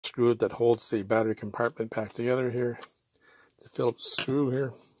screw that holds the battery compartment back together here. The Phillips screw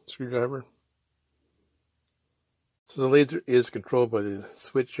here, screwdriver. So the laser is controlled by the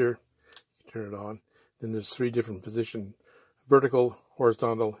switch here. You turn it on. Then there's 3 different positions: vertical,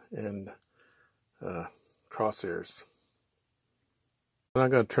 horizontal, and crosshairs. I'm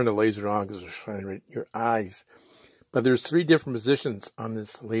not going to turn the laser on because it'll shine right in your eyes. But there's 3 different positions on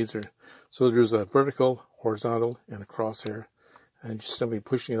this laser. So there's a vertical, horizontal, and a crosshair. And just simply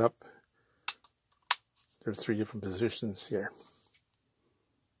pushing it up. There's 3 different positions here.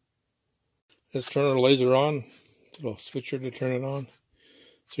 Let's turn our laser on. Little switcher to turn it on.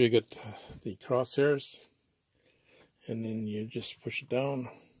 So you get the crosshairs. And then you just push it down.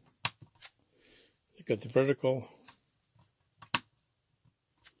 You got the vertical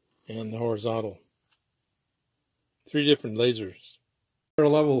and the horizontal. 3 different lasers. Our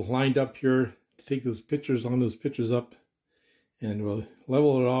level lined up here to take those pictures, line those pictures up, and we'll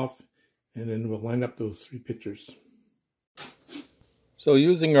level it off, and then we'll line up those 3 pictures. So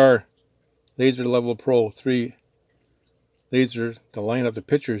using our Laser Level Pro 3 laser to line up the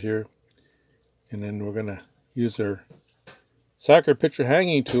pictures here, and then we're going to use our socket picture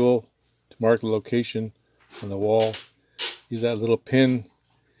hanging tool to mark the location on the wall. Use that little pin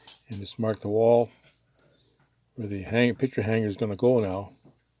and just mark the wall where the picture hanger is going to go now.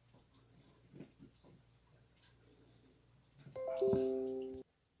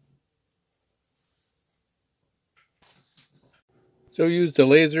 So use the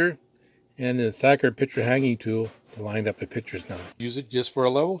laser and the socket picture hanging tool to line up the pictures now. Use it just for a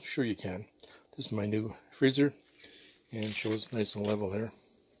level? Sure you can. This is my new freezer and shows nice and level there.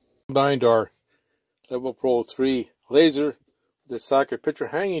 Combined our Level Pro 3 laser with the socket picture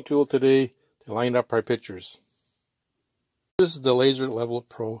hanging tool today to line up our pictures. This is the Laser Level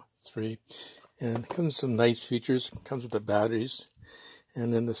Pro 3, and it comes with some nice features. It comes with the batteries,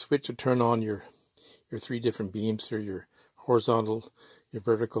 and then the switch to turn on your 3 different beams here, your horizontal, your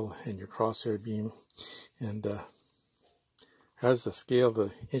vertical, and your crosshair beam. And has the scale,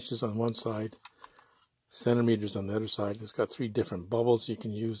 the inches on one side, centimeters on the other side. It's got 3 different bubbles you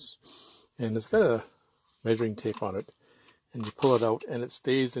can use, and it's got a measuring tape on it. And you pull it out, and it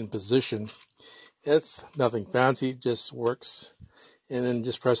stays in position. It's nothing fancy, it just works, and then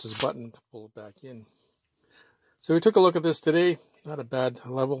just press this button to pull it back in. So we took a look at this today. Not a bad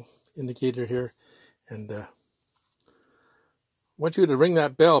level indicator here, and I want you to ring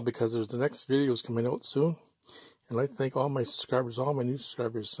that bell because there's the next videos coming out soon. And I'd like to thank all my subscribers, all my new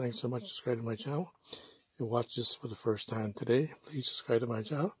subscribers. Thanks so much for subscribing to my channel. If you watch this for the first time today, please subscribe to my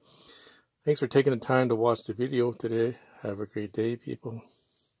channel. Thanks for taking the time to watch the video today. Have a great day, people.